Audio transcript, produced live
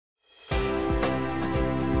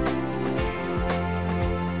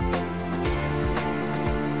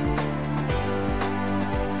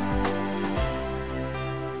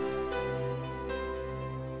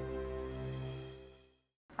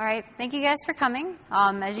right, thank you guys for coming.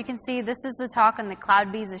 As you can see, this is the talk on the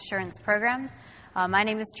CloudBees Assurance Program. My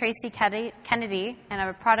name is Tracy Kennedy, and I'm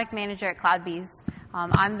a product manager at CloudBees.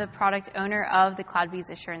 I'm the product owner of the CloudBees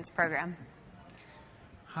Assurance Program.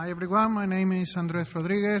 Hi everyone, my name is Andres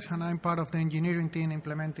Rodriguez, and I'm part of the engineering team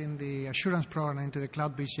implementing the assurance program into the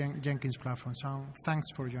CloudBees Jenkins platform. So thanks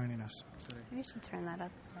for joining us today. Maybe you should turn that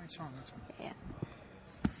up. It's on. Yeah.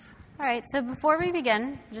 All right, so before we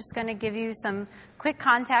begin, I'm just going to give you some quick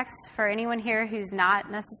context for anyone here who's not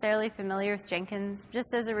necessarily familiar with Jenkins,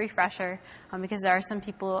 just as a refresher, because there are some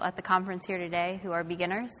people at the conference here today who are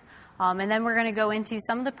beginners. And then we're going to go into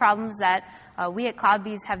some of the problems that we at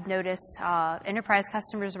CloudBees have noticed enterprise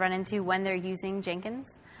customers run into when they're using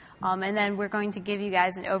Jenkins. And then we're going to give you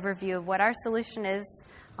guys an overview of what our solution is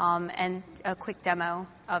and a quick demo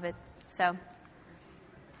of it. So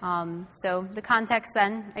the context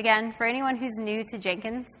then, again, for anyone who's new to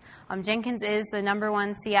Jenkins, Jenkins is the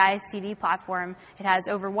 #1 CI/CD platform. It has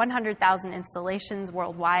over 100,000 installations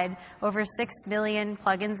worldwide, over 6 million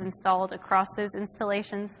plugins installed across those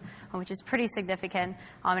installations, which is pretty significant.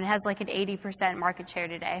 It has like an 80% market share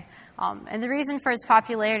today. And the reason for its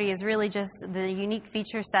popularity is really just the unique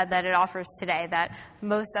feature set that it offers today that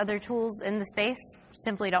most other tools in the space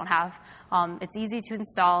simply don't have. It's easy to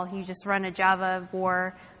install. You just run a Java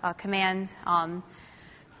war command.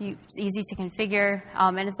 It's easy to configure,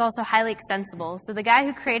 and it's also highly extensible. So the guy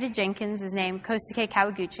who created Jenkins is named Kosuke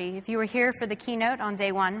Kawaguchi. If you were here for the keynote on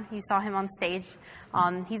day one, you saw him on stage.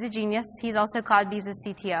 He's a genius. He's also CloudBees'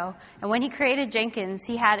 CTO. And when he created Jenkins,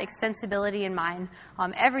 he had extensibility in mind.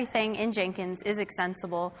 Everything in Jenkins is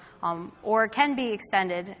extensible or can be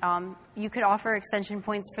extended. You could offer extension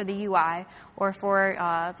points for the UI or for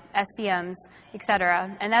SCMs, et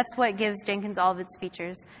cetera. And that's what gives Jenkins all of its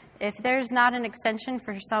features. If there's not an extension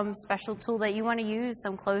for some special tool that you want to use,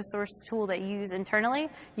 some closed source tool that you use internally,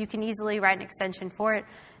 you can easily write an extension for it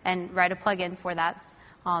and write a plugin for that.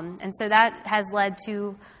 And so that has led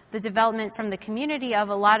to the development from the community of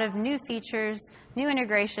a lot of new features, new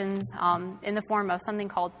integrations in the form of something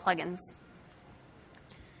called plugins.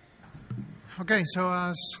 Okay, so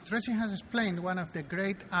as Tracy has explained, one of the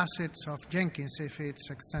great assets of Jenkins is its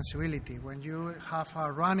extensibility. When you have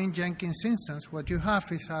a running Jenkins instance, what you have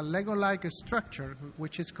is a Lego-like structure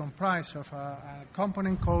which is comprised of a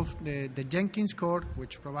component called the Jenkins core,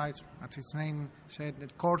 which provides, as its name said, the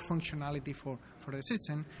core functionality for the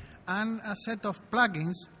system, and a set of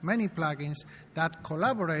plugins, many plugins, that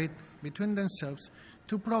collaborate between themselves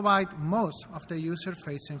to provide most of the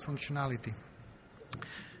user-facing functionality.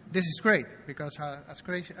 This is great because, as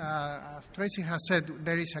Tracy has said,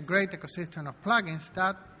 there is a great ecosystem of plugins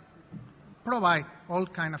that provide all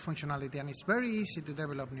kinds of functionality, and it's very easy to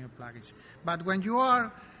develop new plugins. But when you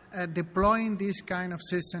are deploying this kind of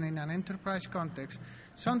system in an enterprise context,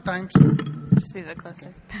 sometimes just move it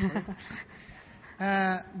closer.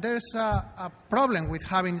 There's a problem with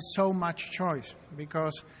having so much choice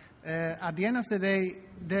because at the end of the day,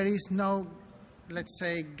 there is no, let's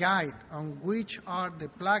say, guide on which are the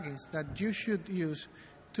plugins that you should use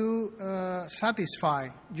to satisfy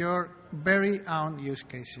your very own use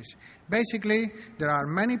cases. Basically, there are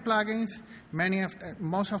many plugins.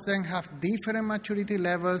 Most of them have different maturity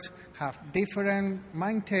levels, have different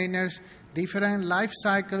maintainers, different life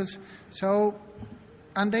cycles.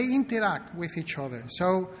 And they interact with each other.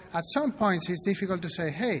 So at some points, it's difficult to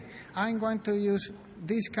say, hey, I'm going to use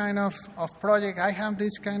this kind of project. I have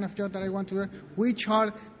this kind of job that I want to do. Which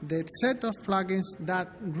are the set of plugins that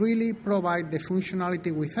really provide the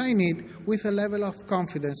functionality which I need with a level of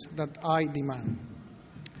confidence that I demand?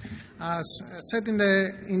 As said in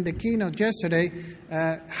the keynote yesterday,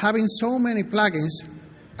 having so many plugins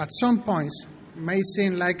at some points may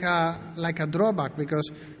seem like a drawback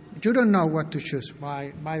because you don't know what to choose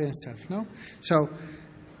by themselves, no? So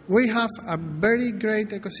we have a very great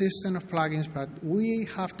ecosystem of plugins, but we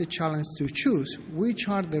have the challenge to choose which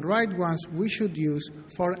are the right ones we should use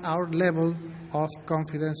for our level of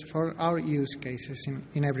confidence, for our use cases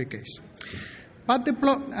in every case. But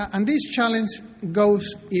and this challenge grows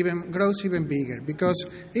even bigger because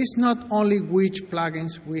it's not only which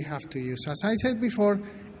plugins we have to use. As I said before,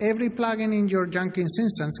 every plugin in your Jenkins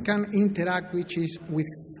instance can interact with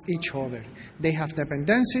each other. They have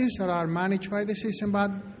dependencies that are managed by the system, but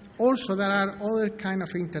also there are other kind of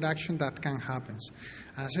interaction that can happen.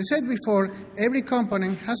 As I said before, every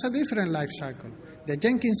component has a different life cycle. The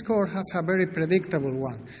Jenkins core has a very predictable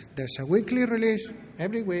one. There's a weekly release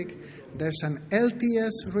every week. There's an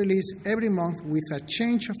LTS release every month with a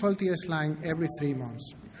change of LTS line every 3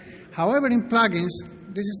 months. However, in plugins,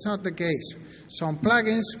 this is not the case. Some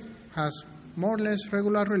plugins has more or less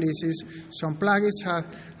regular releases. Some plugins have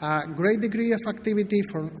a great degree of activity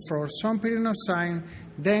for some period of time,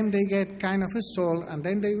 then they get kind of stalled, and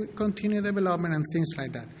then they continue development and things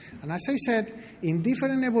like that. And as I said, in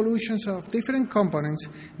different evolutions of different components,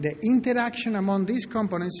 the interaction among these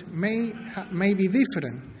components may be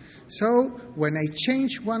different. So when I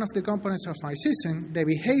change one of the components of my system, the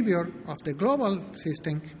behavior of the global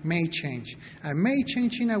system may change. And may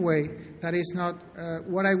change in a way that is not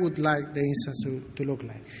what I would like the instance to look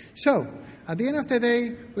like. So at the end of the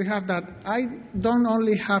day, we have that I don't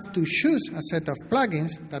only have to choose a set of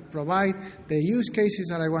plugins that provide the use cases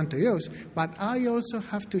that I want to use, but I also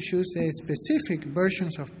have to choose the specific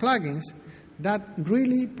versions of plugins that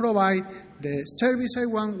really provide the service I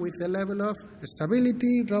want with the level of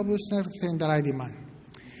stability, robustness, everything that I demand.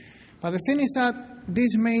 But the thing is that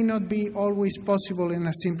this may not be always possible in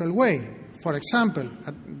a simple way. For example,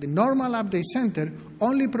 the normal update center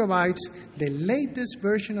only provides the latest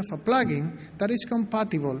version of a plugin that is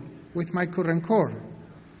compatible with my current core,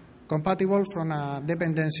 compatible from a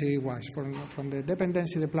dependency-wise, from the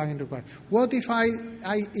dependency the plugin requires. What if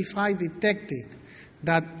I detected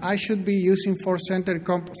that I should be using for certain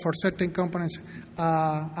components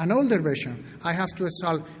an older version? I have to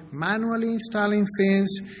start manually installing things,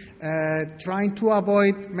 trying to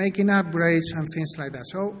avoid making upgrades and things like that.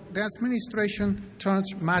 So the administration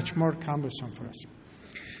turns much more cumbersome for us.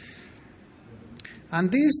 And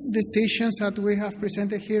these decisions that we have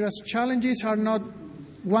presented here as challenges are not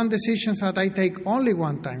one decision that I take only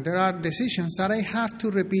one time. There are decisions that I have to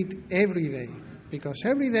repeat every day. Because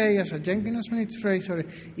every day, as a Jenkins administrator,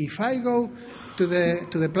 if I go to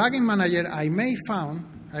the plugin manager, I may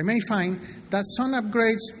find that some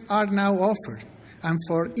upgrades are now offered, and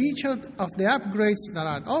for each of the upgrades that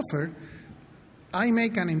are offered, I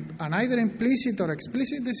make an either implicit or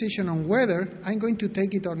explicit decision on whether I'm going to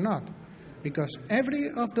take it or not, because every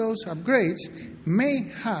of those upgrades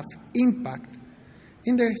may have impact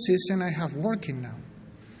in the system I have working now.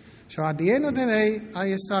 So at the end of the day,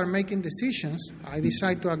 I start making decisions. I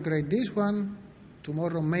decide to upgrade this one.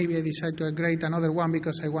 Tomorrow maybe I decide to upgrade another one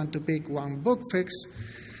because I want to pick one bug fix.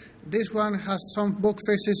 This one has some bug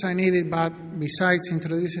fixes I needed, but besides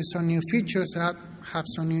introduces some new features that have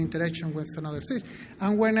some new interaction with another thing.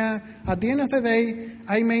 And when at the end of the day,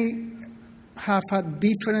 I may have a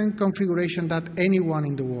different configuration than anyone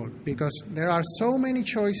in the world, because there are so many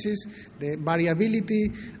choices, the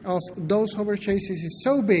variability of those overchases is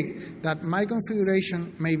so big that my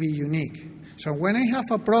configuration may be unique. So when I have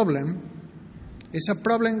a problem, it's a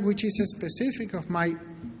problem which is specific of my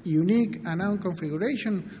unique and own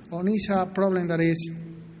configuration, or is a problem that is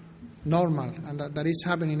normal and that is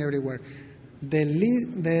happening everywhere.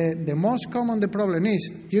 The most common the problem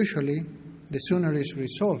is, usually, the sooner it's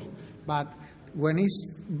resolved. But when it's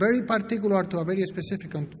very particular to a very specific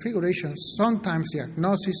configuration, sometimes the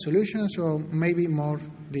diagnosis solutions may be more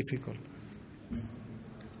difficult.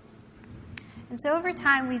 And so over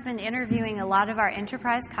time, we've been interviewing a lot of our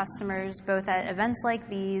enterprise customers, both at events like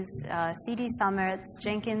these, CD summits,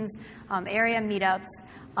 Jenkins area meetups.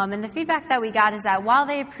 And the feedback that we got is that while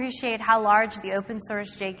they appreciate how large the open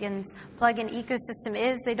source Jenkins plugin ecosystem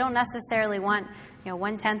is, they don't necessarily want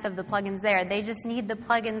 1/10 of the plugins there. They just need the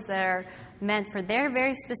plugins that are meant for their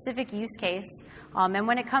very specific use case. And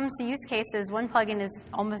when it comes to use cases, one plugin is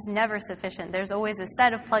almost never sufficient. There's always a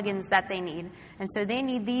set of plugins that they need. And so they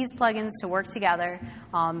need these plugins to work together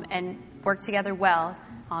and work together well.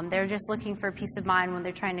 They're just looking for peace of mind when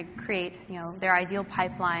they're trying to create their ideal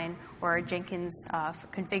pipeline or Jenkins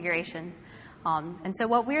configuration. And so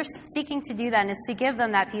what we're seeking to do then is to give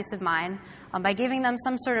them that peace of mind by giving them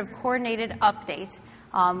some sort of coordinated update,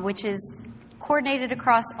 which is coordinated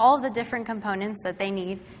across all the different components that they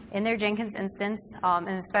need in their Jenkins instance, and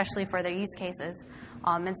especially for their use cases.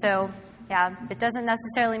 And so, yeah, it doesn't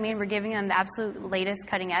necessarily mean we're giving them the absolute latest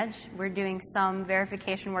cutting edge. We're doing some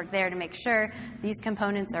verification work there to make sure these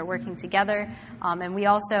components are working together. And we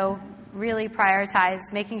also really prioritize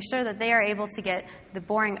making sure that they are able to get the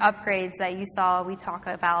boring upgrades that you saw we talk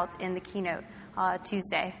about in the keynote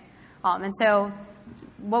Tuesday. And so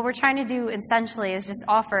what we're trying to do essentially is just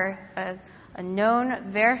offer a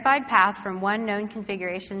known verified path from one known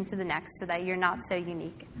configuration to the next so that you're not so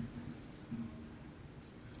unique.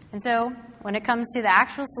 And so when it comes to the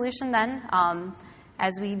actual solution then,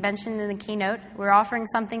 as we mentioned in the keynote, we're offering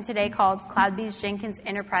something today called CloudBees Jenkins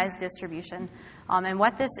Enterprise Distribution. And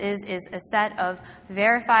what this is a set of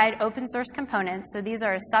verified open source components. So these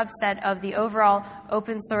are a subset of the overall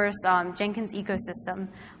open source Jenkins ecosystem.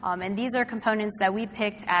 And these are components that we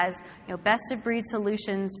picked as best of breed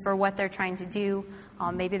solutions for what they're trying to do.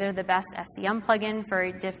 Maybe they're the best SCM plugin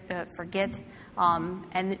for Git.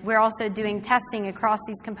 And we're also doing testing across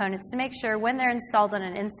these components to make sure when they're installed on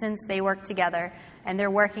an instance, they work together and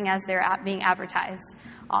they're working as they're being advertised.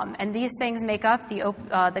 And these things make up the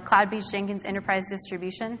CloudBees Jenkins Enterprise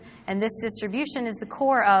Distribution. And this distribution is the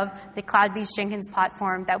core of the CloudBees Jenkins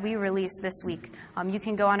platform that we released this week. You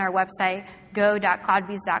can go on our website,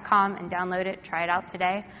 go.cloudbees.com, and download it, try it out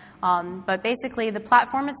today. But basically, the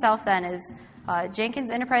platform itself then is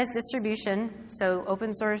Jenkins Enterprise Distribution, so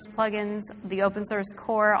open source plugins, the open source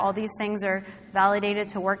core, all these things are validated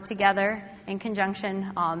to work together in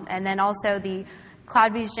conjunction. And then also the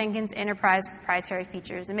CloudBees Jenkins Enterprise proprietary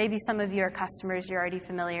features. And maybe some of you are customers, you're already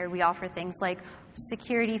familiar. We offer things like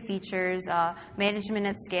security features, management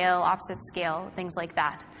at scale, ops at scale, things like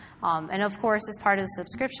that. And of course, as part of the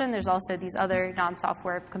subscription, there's also these other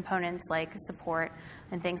non-software components like support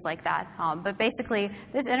and things like that. But basically,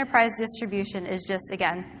 this enterprise distribution is just,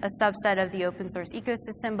 again, a subset of the open source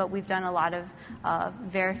ecosystem, but we've done a lot of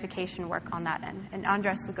verification work on that end. And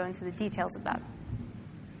Andres will go into the details of that.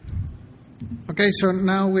 Okay, so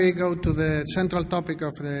now we go to the central topic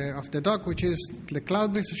of the talk, which is the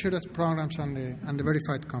CloudBees Assurance Programs and the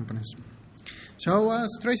verified components. So as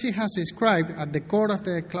Tracy has described, at the core of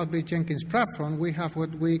the CloudBees Jenkins platform, we have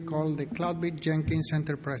what we call the CloudBees Jenkins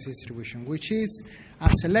Enterprise Distribution, which is a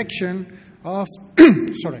selection of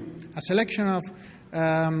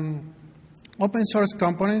open source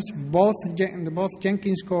components, both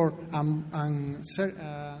Jenkins core and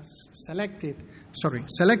selected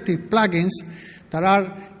plugins that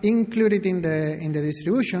are included in the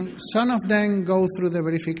distribution. Some of them go through the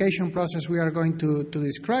verification process we are going to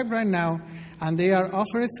describe right now, and they are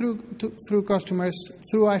offered through customers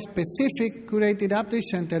through a specific curated update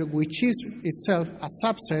center, which is itself a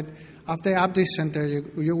subset of the update center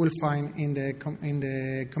you will find in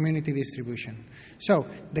the community distribution. So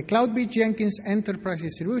the CloudBees Jenkins Enterprise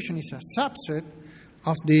Distribution is a subset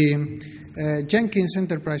of the Jenkins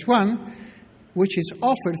Enterprise 1, which is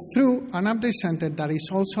offered through an update center that is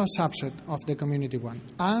also a subset of the community one.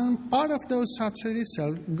 And part of those subsets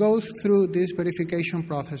itself goes through this verification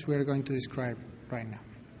process we are going to describe right now.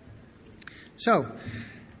 So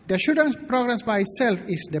the assurance programs by itself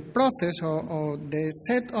is the process or the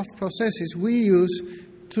set of processes we use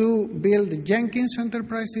to build the Jenkins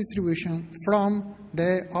Enterprise Distribution from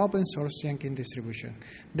the open source Jenkins distribution.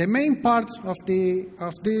 The main parts of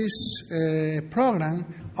this program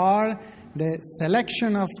are the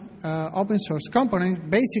selection of open source components,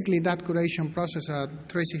 basically that curation process that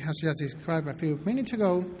Tracy has just described a few minutes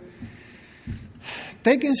ago,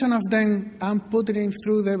 taking some of them and putting it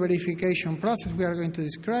through the verification process we are going to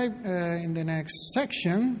describe in the next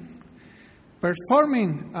section,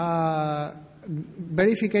 performing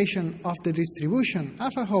verification of the distribution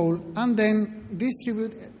as a whole, and then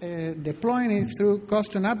deploying it through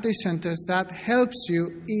custom update centers that helps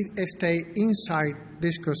you stay inside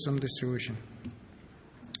this custom distribution.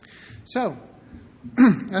 So,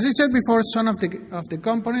 as I said before, some of the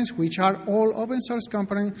components, which are all open source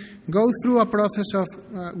components, go through a process of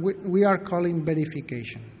we are calling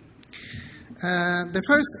verification. The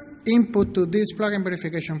first input to this plugin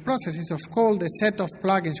verification process is, of course, the set of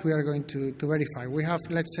plugins we are going to verify. We have,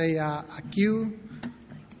 let's say, a queue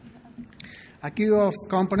of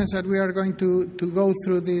components that we are going to go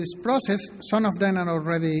through this process. Some of them are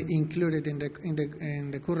already included in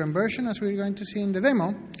the current version, as we're going to see in the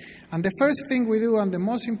demo. And the first thing we do, and the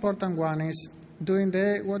most important one, is doing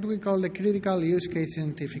what we call the critical use case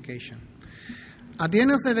identification. At the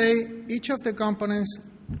end of the day, each of the components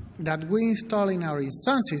that we install in our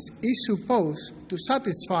instances is supposed to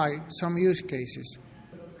satisfy some use cases.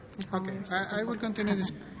 Okay, I will continue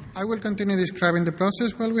this. I will continue describing the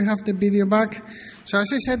process while we have the video back. So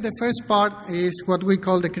as I said, the first part is what we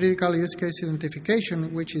call the critical use case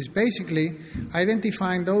identification, which is basically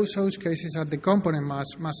identifying those use cases that the component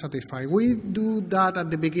must satisfy. We do that at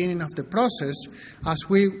the beginning of the process as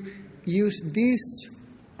we use these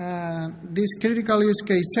critical use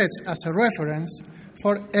case sets as a reference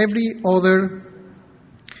for every other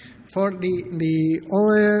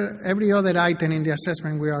item in the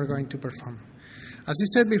assessment we are going to perform. As I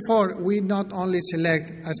said before, we not only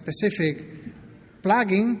select a specific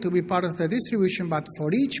plugin to be part of the distribution, but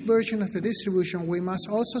for each version of the distribution, we must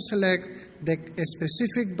also select the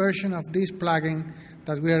specific version of this plugin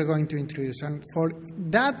that we are going to introduce. And for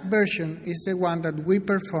that version is the one that we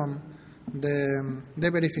perform the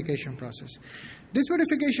verification process. This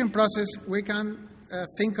verification process, we can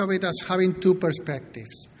think of it as having two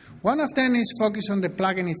perspectives. One of them is focused on the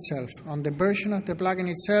plugin itself, on the version of the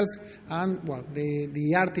plugin itself, and well,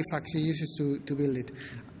 the artifacts it uses to build it.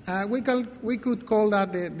 We could call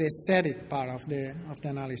that the aesthetic part of the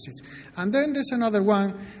analysis. And then there's another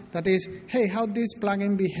one that is, hey, how this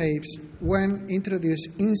plugin behaves when introduced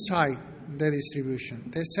inside the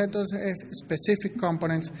distribution. The set of specific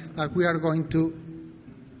components that we are going to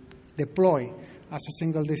deploy as a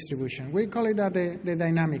single distribution. We call it that the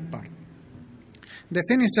dynamic part. The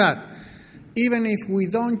thing is that even if we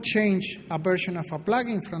don't change a version of a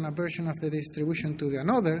plugin from a version of the distribution to the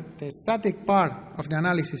another, the static part of the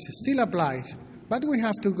analysis still applies, but we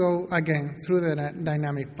have to go again through the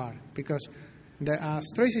dynamic part because, as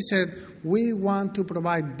Tracy said, we want to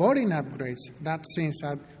provide boring upgrades. That means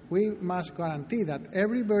that we must guarantee that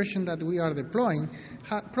every version that we are deploying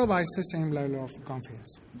provides the same level of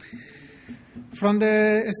confidence. From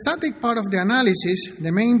the static part of the analysis,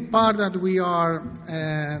 the main part that we are,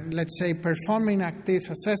 let's say, performing active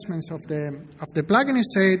assessments of the plugin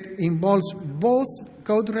state involves both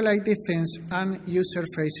code-related things and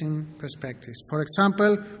user-facing perspectives. For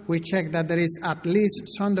example, we check that there is at least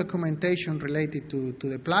some documentation related to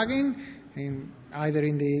the plugin, either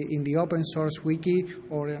in the open source wiki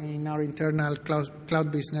or in our internal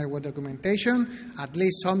CloudBees network documentation, at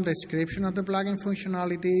least some description of the plugin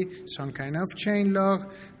functionality, some kind of chain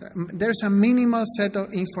log. There's a minimal set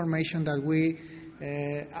of information that we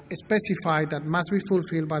specify that must be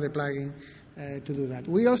fulfilled by the plugin to do that.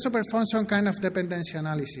 We also perform some kind of dependency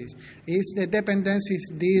analysis. Is the dependencies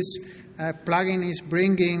this plugin is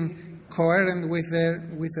bringing coherent with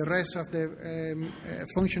the rest of the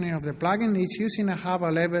functioning of the plugin? It's using a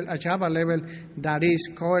Java level that is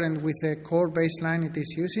coherent with the core baseline it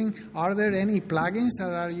is using. Are there any plugins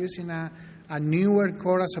that are using a newer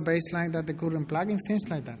core as a baseline than the current plugin? Things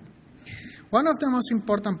like that. One of the most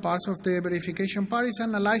important parts of the verification part is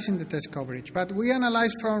analyzing the test coverage, but we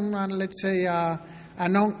analyze from, let's say, a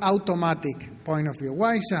non-automatic point of view.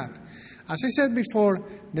 Why is that? As I said before,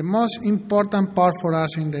 the most important part for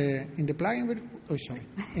us in the plugin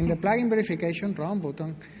verification, wrong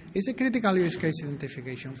button, is the critical use case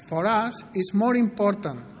identification. For us, it's more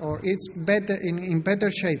important, or it's better in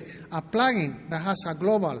better shape, a plugin that has a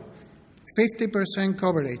global 50%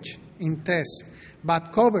 coverage in tests,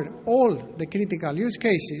 but cover all the critical use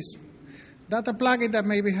cases, that a plugin that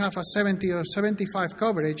maybe have a 70 or 75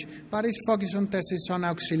 coverage, but is focused on testing some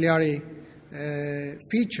auxiliary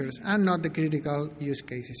features and not the critical use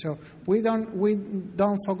cases. So we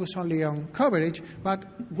don't focus only on coverage, but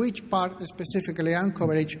which part specifically on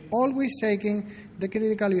coverage, always taking the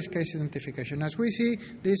critical use case identification. As we see,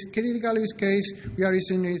 this critical use case, we are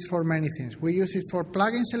using it for many things. We use it for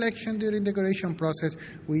plugin selection during the creation process.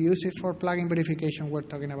 We use it for plugin verification. We're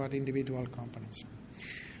talking about individual components.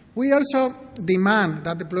 We also demand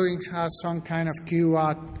that the plugins have some kind of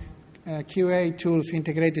QA tools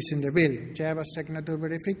integrated in the build, Java signature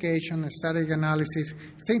verification, static analysis,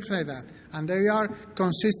 things like that. And they are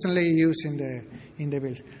consistently used in the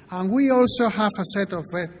build. And we also have a set of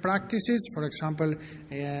best practices. For example,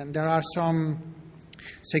 there are some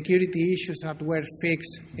security issues that were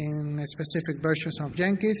fixed in specific versions of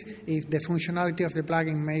Jenkins. If the functionality of the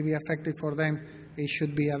plugin may be affected for them, it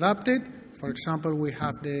should be adopted. For example, we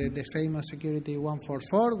have the famous Security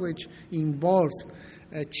 144, which involved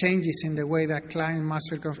changes in the way that client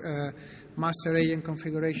master agent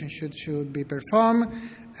configuration should be performed,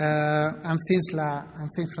 and things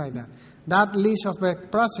like that. That list of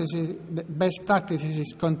best practices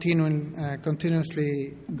is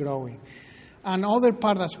continuously growing. And other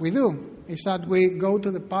part that we do is that we go to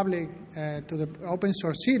the public, to the open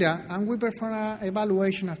source era, and we perform an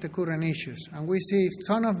evaluation of the current issues. And we see if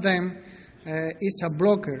some of them is a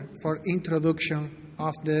blocker for introduction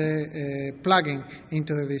of the plugin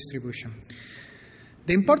into the distribution.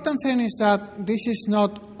 The important thing is that this is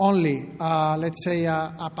not only, let's say,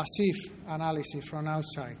 a passive analysis from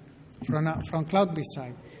outside, from CloudBees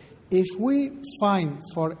side. If we find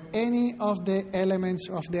for any of the elements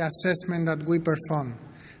of the assessment that we perform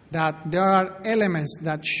that there are elements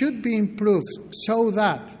that should be improved so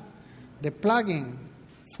that the plugin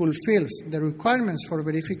fulfills the requirements for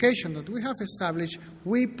verification that we have established,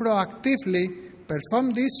 we proactively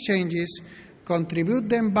perform these changes, contribute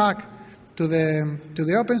them back to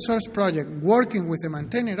the open source project, working with the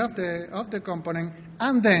maintainer of the component,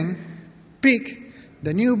 and then pick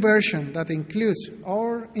the new version that includes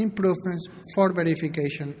all improvements for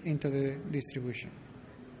verification into the distribution.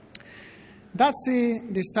 That's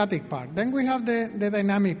the static part. Then we have the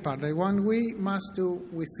dynamic part, the one we must do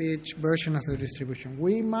with each version of the distribution.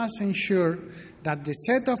 We must ensure that the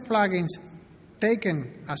set of plugins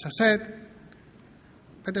taken as a set,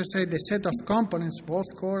 better say the set of components, both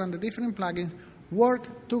core and the different plugins,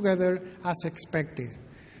 work together as expected.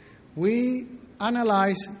 We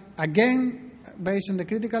analyze, again, based on the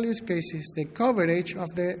critical use cases, the coverage of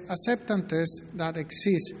the acceptance tests that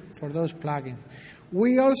exist for those plugins.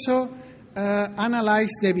 We also analyze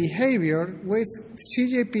the behavior with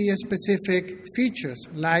CJP-specific features,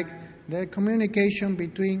 like the communication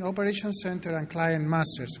between Operations Center and client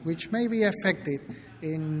masters, which may be affected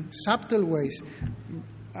in subtle ways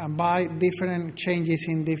by different changes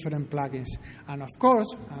in different plugins. And of course,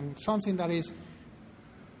 and something that is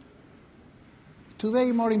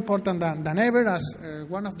today more important than ever, as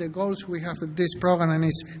one of the goals we have with this program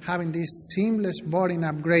is having these seamless, boring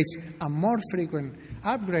upgrades and more frequent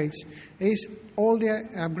upgrades, is all the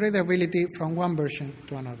upgradability from one version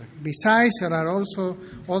to another. Besides, there are also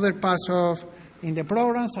other parts in the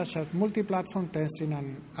program, such as multi-platform testing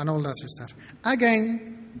and all that stuff.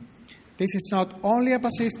 Again, this is not only a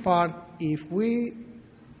passive part. If we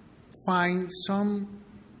find some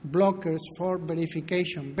blockers for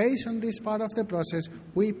verification based on this part of the process,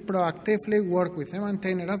 we proactively work with the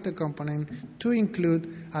maintainer of the component to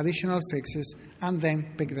include additional fixes and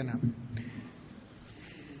then pick them up.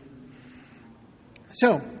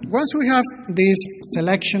 So once we have this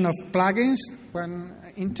selection of plugins, when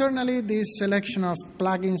internally this selection of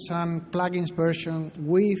plugins and plugins version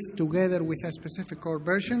together with a specific core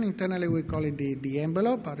version, internally we call it the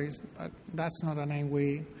envelope, but that's not a name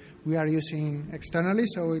we are using externally,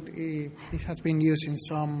 so it has been used in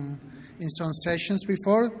some sessions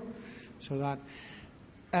before, so that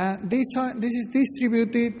this is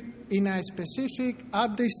distributed in a specific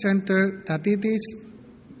update center that it is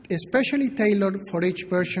especially tailored for each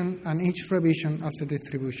version and each revision of the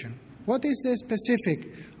distribution. What is the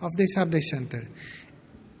specific of this update center?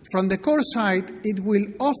 From the core side, it will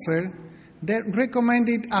offer the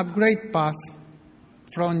recommended upgrade path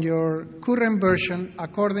from your current version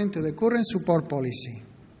according to the current support policy.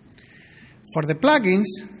 For the plugins,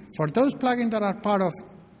 for those plugins that are part of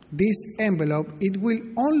this envelope, it will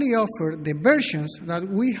only offer the versions that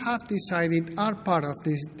we have decided are part of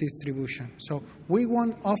this distribution. So we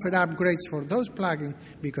won't offer upgrades for those plugins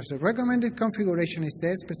because the recommended configuration is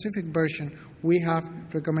the specific version we have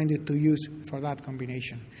recommended to use for that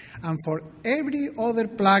combination. And for every other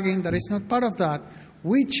plugin that is not part of that,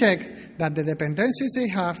 we check that the dependencies they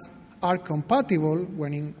have are compatible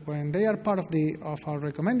when they are part of our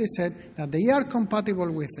recommended set, that they are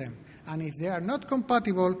compatible with them. And if they are not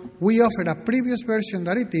compatible, we offer a previous version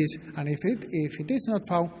that it is, and if it is not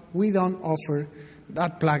found, we don't offer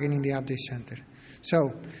that plugin in the update center.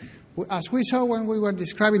 So, as we saw when we were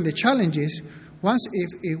describing the challenges,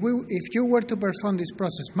 if you were to perform this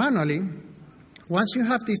process manually, once you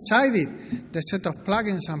have decided the set of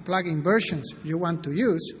plugins and plugin versions you want to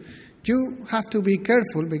use, you have to be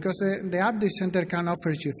careful because the update center can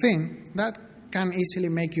offer you things that can easily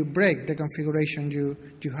make you break the configuration you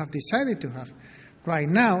have decided to have. Right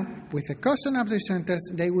now, with the custom update centers,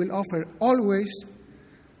 they will offer always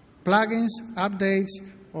plugins, updates,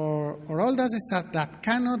 or all that stuff that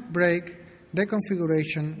cannot break the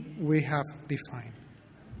configuration we have defined.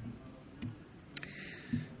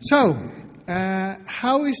 So,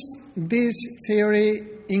 how is this theory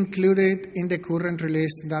included in the current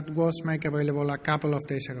release that was made available a couple of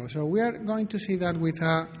days ago? So we are going to see that with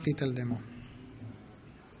a little demo.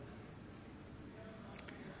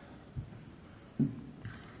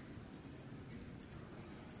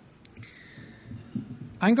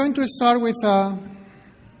 I'm going to start with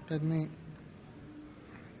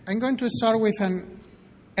an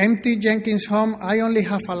empty Jenkins home. I only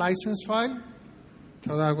have a license file,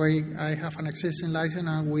 so that way I have an existing license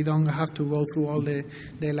and we don't have to go through all the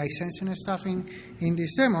licensing stuff in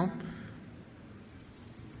this demo.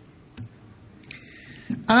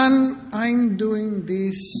 And I'm doing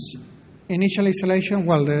this initial installation.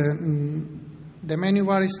 Well, the menu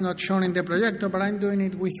bar is not shown in the projector, but I'm doing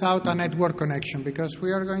it without a network connection because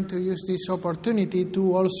we are going to use this opportunity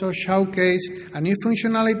to also showcase a new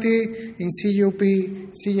functionality in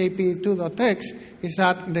CJP2.x, is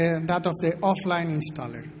that of the offline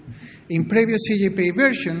installer. In previous CJP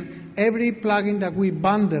version, every plugin that we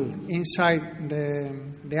bundle inside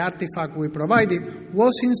the artifact we provided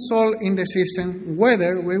was installed in the system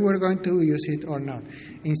whether we were going to use it or not.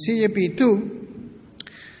 In CJP2,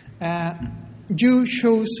 you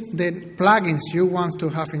choose the plugins you want to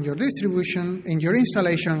have in your distribution, in your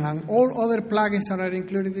installation, and all other plugins that are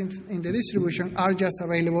included in the distribution are just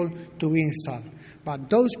available to be installed. But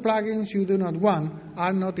those plugins you do not want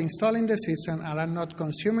are not installing the system and are not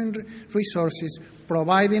consuming resources,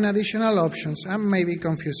 providing additional options, and maybe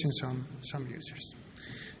confusing some users.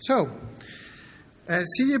 So,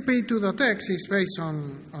 CGP 2.x is based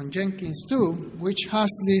on Jenkins 2, which has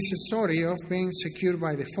this story of being secured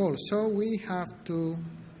by default. So we have to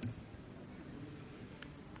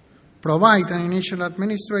provide an initial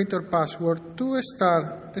administrator password to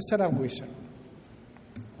start the setup wizard.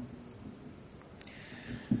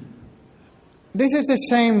 This is the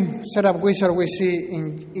same setup wizard we see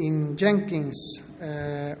in Jenkins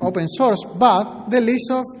open source, but the list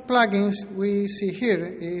of plugins we see here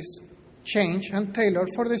is changed and tailored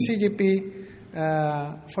for the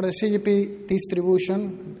CGP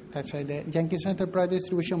distribution, that's the Jenkins Enterprise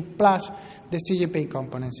distribution plus the CGP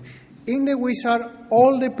components. In the wizard,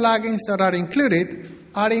 all the plugins that are included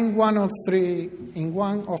are in one of three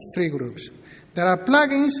groups. There are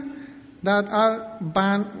plugins that are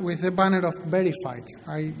banned with the banner of verified.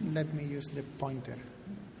 Let me use the pointer.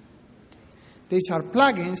 These are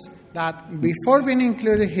plugins that, before being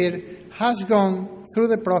included here, has gone through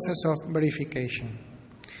the process of verification.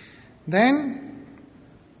 Then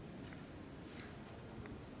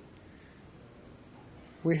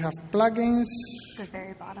we have plugins at the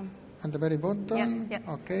very bottom. At the very bottom. Yep.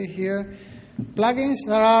 Okay, here. Plugins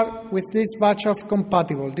that are with this batch of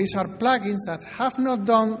compatible. These are plugins that have not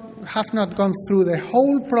gone through the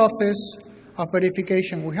whole process of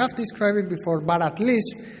verification. We have described it before, but at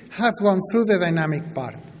least have gone through the dynamic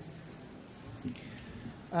part.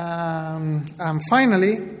 And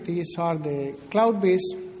finally, these are the CloudBees,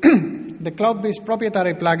 the CloudBees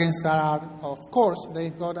proprietary plugins that are, of course,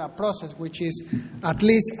 they've got a process which is at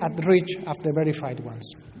least at reach of the verified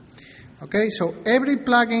ones. Okay, so every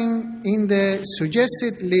plugin in the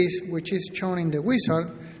suggested list, which is shown in the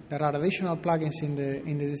wizard, there are additional plugins in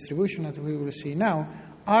the distribution that we will see now,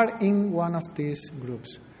 are in one of these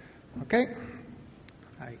groups. Okay,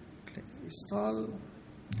 I click install.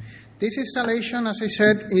 This installation, as I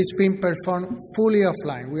said, is being performed fully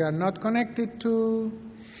offline. We are not connected to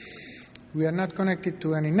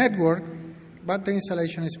any network, but the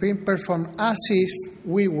installation is being performed as if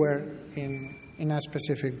we were in a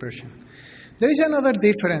specific version. There is another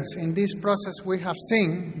difference in this process we have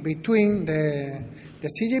seen between the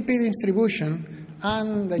CGP distribution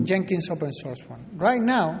and the Jenkins open source one. Right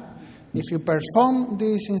now, if you perform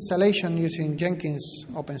this installation using Jenkins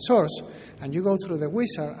open source, and you go through the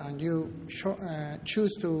wizard and you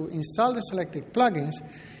choose to install the selected plugins,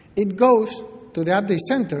 it goes to the update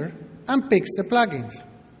center and picks the plugins.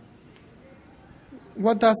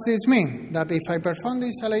 What does this mean? That if I perform the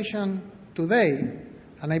installation today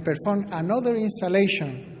and I perform another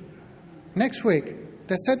installation next week,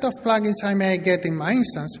 the set of plugins I may get in my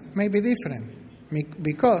instance may be different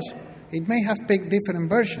because it may have picked different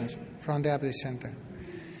versions from the update center.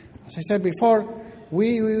 As I said before,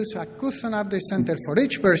 we use a custom update center for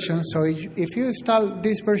each version, so if you install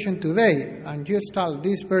this version today and you install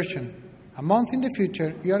this version a month in the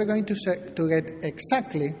future, you are going to get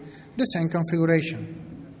exactly the same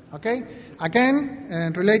configuration. Okay?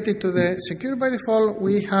 Again, related to the secure by default,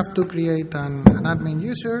 we have to create an admin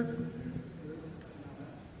user.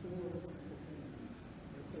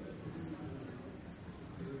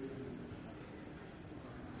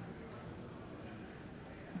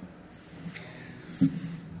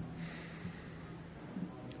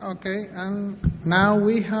 Okay, and now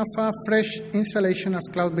we have a fresh installation of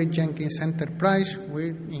CloudBees Jenkins Enterprise,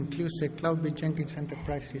 which includes the CloudBees Jenkins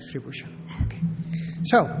Enterprise distribution. Okay.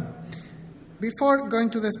 So, before going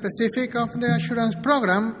to the specific of the assurance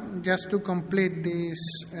program, just to complete this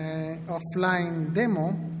offline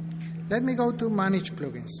demo, let me go to Manage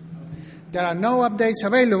Plugins. There are no updates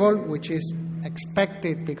available, which is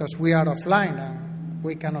expected because we are offline and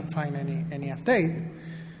we cannot find any update.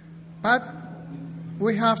 But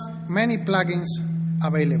we have many plugins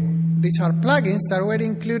available. These are plugins that were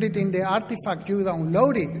included in the artifact you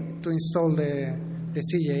downloaded to install the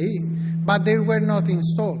CJE, but they were not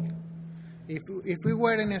installed. If we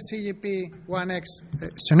were in a CGP 1X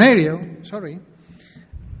scenario,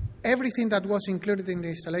 everything that was included in the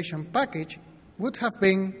installation package would have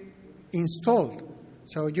been installed.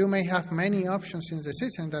 So you may have many options in the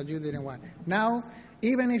system that you didn't want. Now,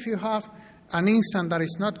 even if you have an instance that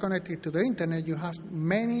is not connected to the internet, you have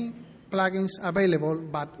many plugins available,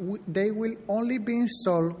 but they will only be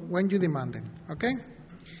installed when you demand them. Okay?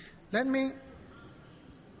 Let me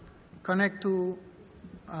connect to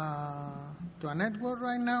a network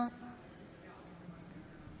right now.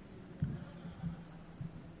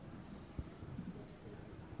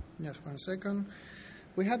 Just 1 second.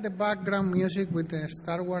 We had the background music with the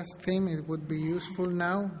Star Wars theme. It would be useful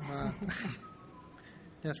now, but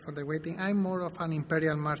just for the waiting. I'm more of an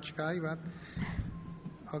Imperial March guy, but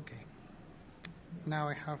okay. Now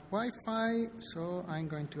I have Wi-Fi, so I'm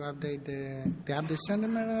going to update the update sender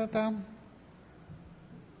metadata.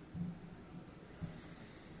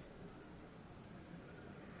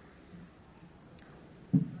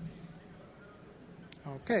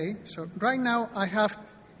 Okay, so right now I have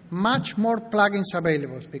much more plugins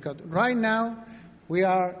available because right now we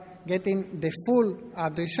are getting the full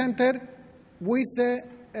update center with the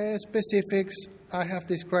specifics I have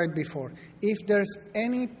described before. If there's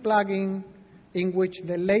any plugin in which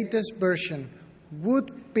the latest version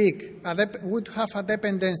would have a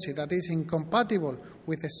dependency that is incompatible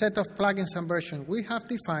with a set of plugins and versions we have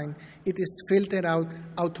defined, it is filtered out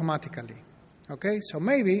automatically. Okay, so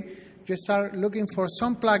maybe you start looking for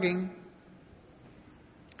some plugin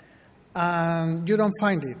and you don't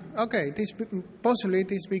find it. Okay, possibly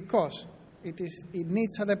it is because it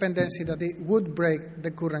needs a dependency that it would break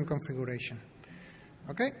the current configuration.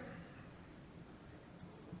 Okay?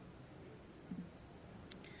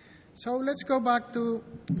 So let's go back to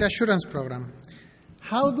the assurance program.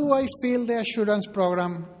 How do I fill the assurance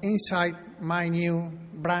program inside my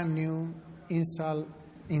brand new install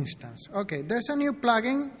instance? Okay, there's a new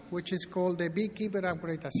plugin which is called the Beekeeper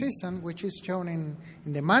Upgrade Assistant, which is shown in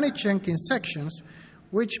the Manage Jenkins sections,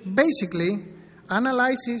 which basically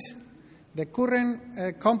analyzes the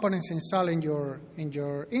current components installed in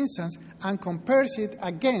your instance and compares it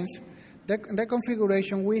against the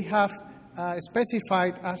configuration we have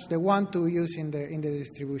specified as the one to use in the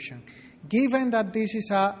distribution. Given that this is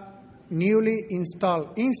a newly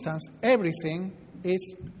installed instance, everything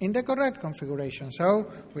is in the correct configuration. So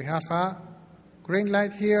we have a green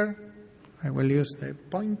light here. I will use the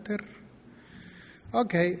pointer.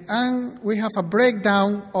 Okay, and we have a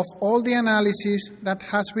breakdown of all the analysis that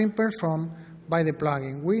has been performed by the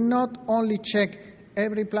plugin. We not only check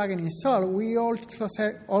every plugin installed, we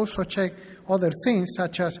also check other things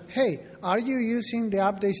such as, hey, are you using the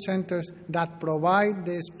update centers that provide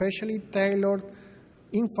the specially tailored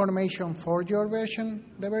information for your version,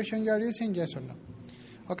 the version you are using, yes or no?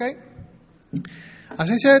 Okay? As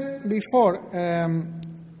I said before,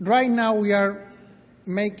 right now we are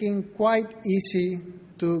making quite easy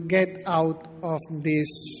to get out of this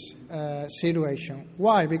situation.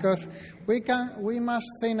 Why? Because we must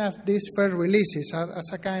think of these first releases as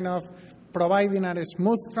a kind of providing a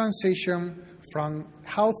smooth transition from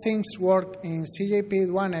how things work in CJP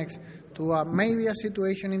 1X to maybe a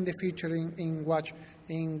situation in the future in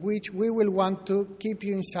which we will want to keep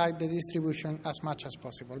you inside the distribution as much as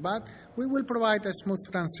possible. But we will provide a smooth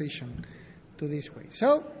transition to this way.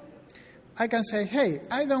 So I can say, hey,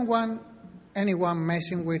 I don't want anyone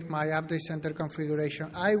messing with my update center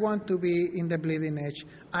configuration. I want to be in the bleeding edge.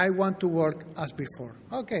 I want to work as before.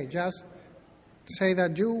 Okay, just say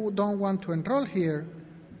that you don't want to enroll here,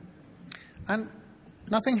 and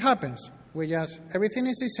nothing happens. Everything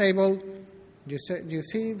is disabled. You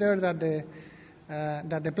see there that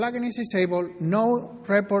the plugin is disabled. No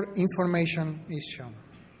report information is shown.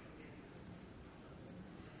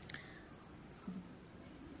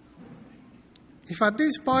 If at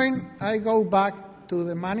this point I go back to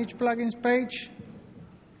the Manage Plugins page,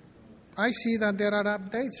 I see that there are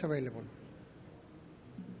updates available.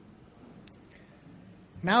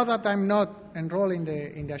 Now that I'm not enrolled in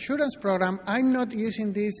the assurance program, I'm not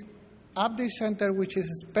using this update center, which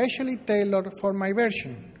is specially tailored for my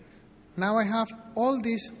version. Now I have all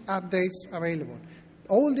these updates available.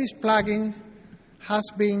 All these plugins have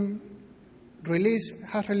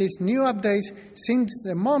released new updates since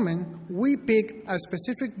the moment we picked a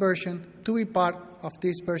specific version to be part of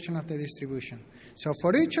this version of the distribution. So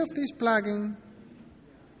for each of these plugins,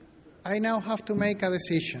 I now have to make a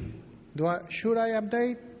decision. Should I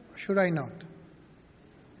update or should I not?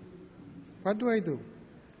 What do I do?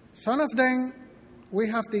 Some of them we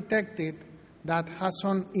have detected that has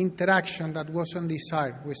some interaction that wasn't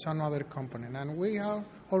desired with some other component, and we have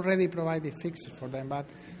already provided fixes for them, but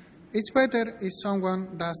it's better if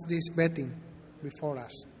someone does this vetting before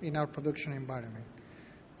us in our production environment.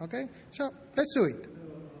 Okay? So let's do it.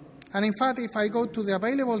 And in fact, if I go to the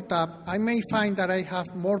Available tab, I may find that I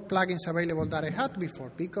have more plugins available than I had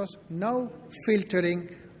before because no filtering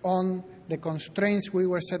on the constraints we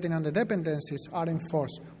were setting on the dependencies are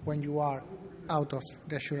enforced when you are out of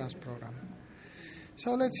the assurance program.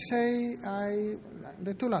 So let's say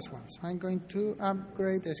the two last ones. I'm going to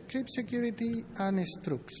upgrade the script security and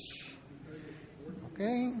structs.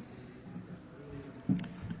 Okay.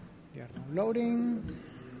 They are downloading.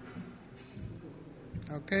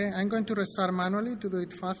 Okay, I'm going to restart manually to do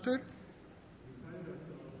it faster.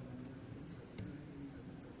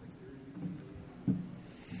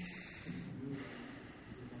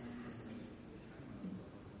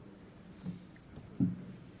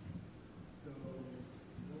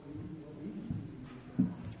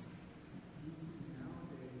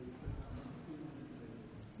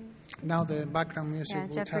 Now the background music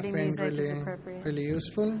would have been really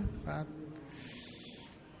useful, but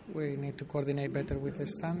we need to coordinate better with the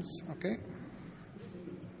stamps. Okay.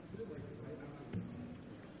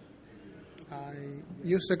 I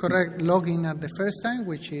used the correct login at the first time,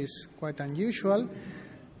 which is quite unusual.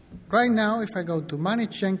 Right now, if I go to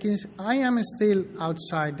Manage Jenkins, I am still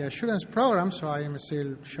outside the assurance program, so I am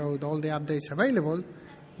still showed all the updates available.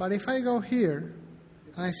 But if I go here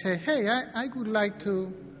and I say, hey, I would like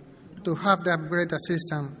to have the upgrade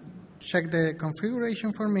assistant check the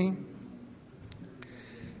configuration for me,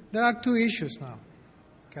 there are two issues now.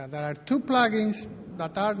 Okay, there are two plugins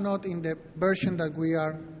that are not in the version that we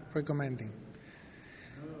are recommending.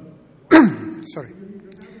 Sorry.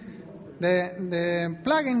 The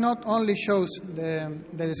plugin not only shows the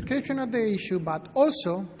description of the issue, but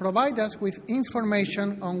also provides us with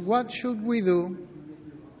information on what should we do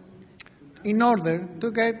in order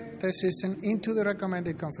to get the system into the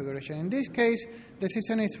recommended configuration. In this case, the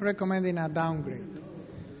system is recommending a downgrade.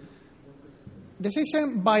 The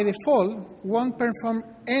system, by default, won't perform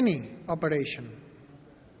any operation.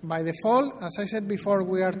 By default, as I said before,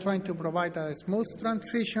 we are trying to provide a smooth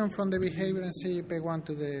transition from the behavior in CGP1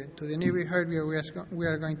 to the new behavior we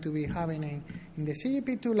are going to be having in the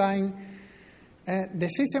CGP2 line. The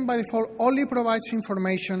system, by default, only provides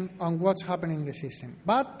information on what's happening in the system,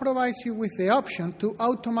 but provides you with the option to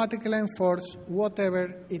automatically enforce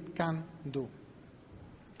whatever it can do.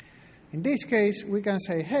 In this case, we can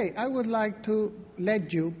say, hey, I would like to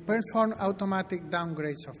let you perform automatic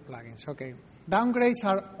downgrades of plugins. Okay, downgrades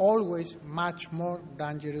are always much more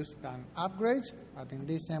dangerous than upgrades, but in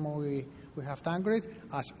this demo we have downgrades.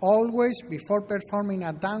 As always, before performing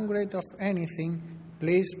a downgrade of anything,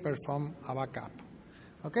 please perform a backup.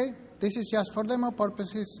 Okay, this is just for demo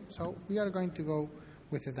purposes, so we are going to go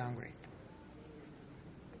with the downgrade.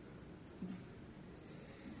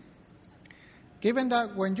 Given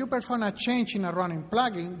that when you perform a change in a running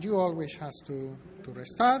plugin, you always have to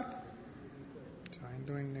restart. So I'm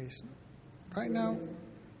doing this right now.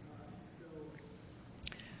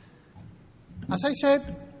 As I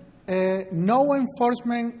said, no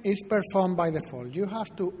enforcement is performed by default. You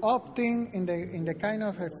have to opt in the kind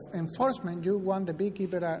of enforcement you want the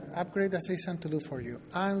Beekeeper Upgrade Assistant to do for you.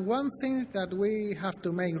 And one thing that we have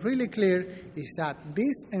to make really clear is that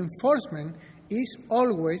this enforcement is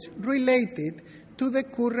always related to the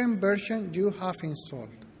current version you have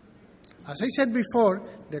installed. As I said before,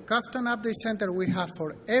 the custom update center we have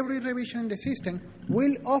for every revision in the system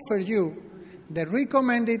will offer you the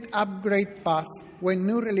recommended upgrade path when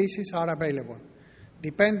new releases are available,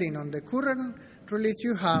 depending on the current release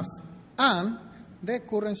you have and the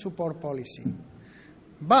current support policy.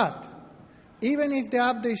 But even if the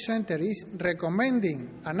update center is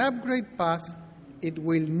recommending an upgrade path, it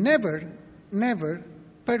will never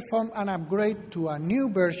perform an upgrade to a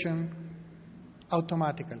new version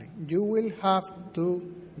automatically. You will have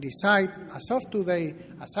to decide, as of today,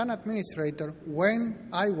 as an administrator, when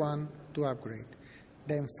I want to upgrade.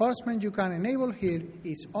 The enforcement you can enable here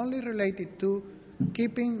is only related to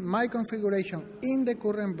keeping my configuration in the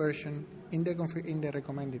current version, in the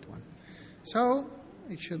recommended one. So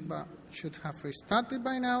it should have restarted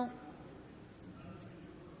by now.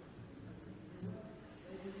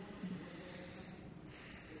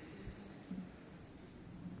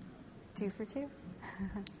 Two for two.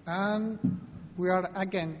 And we are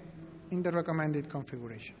again in the recommended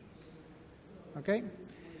configuration. Okay?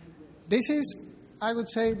 This is, I would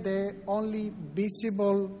say, the only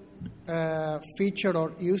visible feature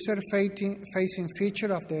or user-facing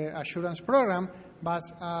feature of the assurance program, but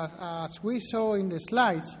as we saw in the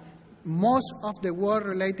slides, most of the work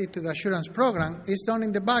related to the assurance program is done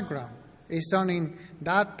in the background. It's done in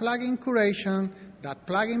that plugin curation, that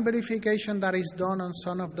plugin verification that is done on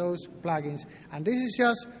some of those plugins. And this is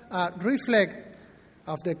just a reflect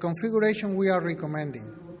of the configuration we are recommending.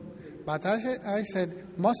 But as I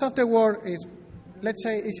said, most of the work is, let's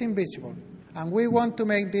say, is invisible. And we want to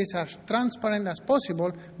make this as transparent as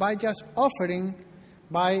possible by just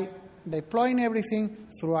by deploying everything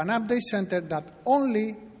through an update center that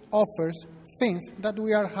only offers things that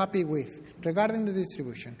we are happy with regarding the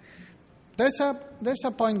distribution. There's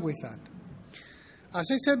a point with that. As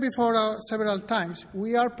I said before several times,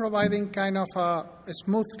 we are providing kind of a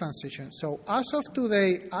smooth transition. So as of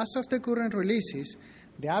today, as of the current releases,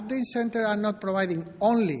 The Update Center are not providing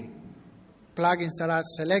only plugins that are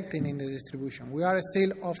selected in the distribution. We are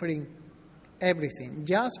still offering everything,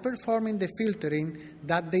 just performing the filtering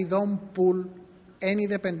that they don't pull any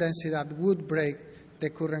dependency that would break the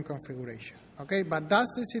current configuration. Okay, but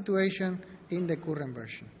that's the situation in the current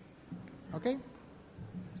version. Okay,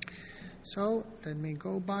 so let me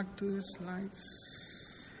go back to the slides.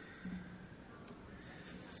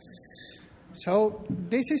 So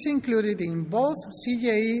this is included in both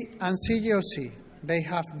CJE and CJOC. They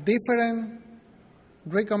have different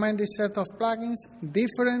recommended set of plugins,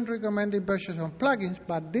 different recommended versions of plugins,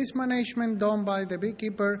 but this management done by the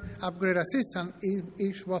Beekeeper Upgrade Assistant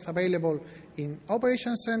is what's available in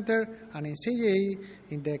Operations Center and in CJE.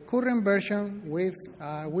 In the current version,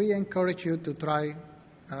 we encourage you to try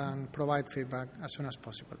and provide feedback as soon as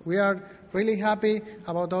possible. We are really happy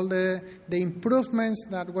about all the improvements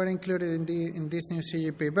that were included in this new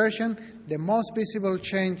CGP version. The most visible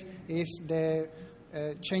change is the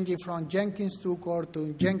changing from Jenkins 2 core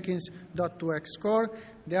to Jenkins.2x core.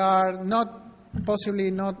 There are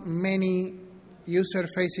possibly not many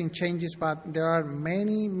user-facing changes, but there are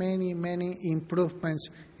many improvements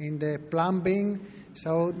in the plumbing,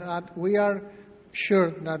 so that we are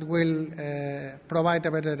sure that will provide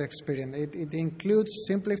a better experience. It includes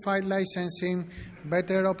simplified licensing,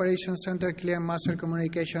 better Operations Center client master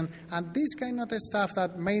communication, and this kind of stuff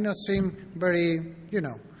that may not seem very,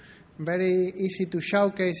 very easy to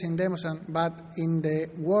showcase in demos, but in the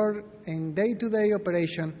work, in day-to-day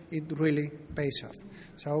operation, it really pays off.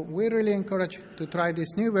 So we really encourage you to try this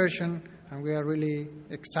new version, and we are really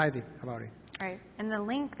excited about it. Right, and the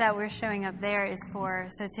link that we're showing up there is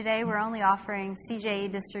so today we're only offering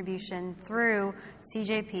CJE distribution through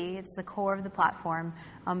CJP. It's the core of the platform.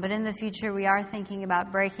 But in the future, we are thinking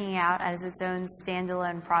about breaking out as its own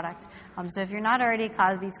standalone product. So if you're not already a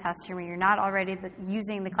CloudBees customer, you're not already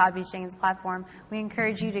using the CloudBees Jenkins platform, we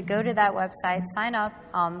encourage you to go to that website, sign up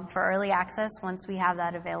for early access once we have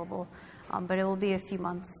that available. But it will be a few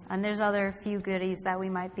months. And there's other few goodies that we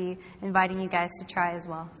might be inviting you guys to try as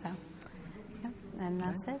well. So. And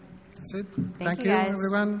that's it. That's it. Thank you, guys.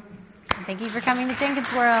 Everyone. And thank you for coming to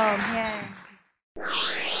Jenkins World. Yay.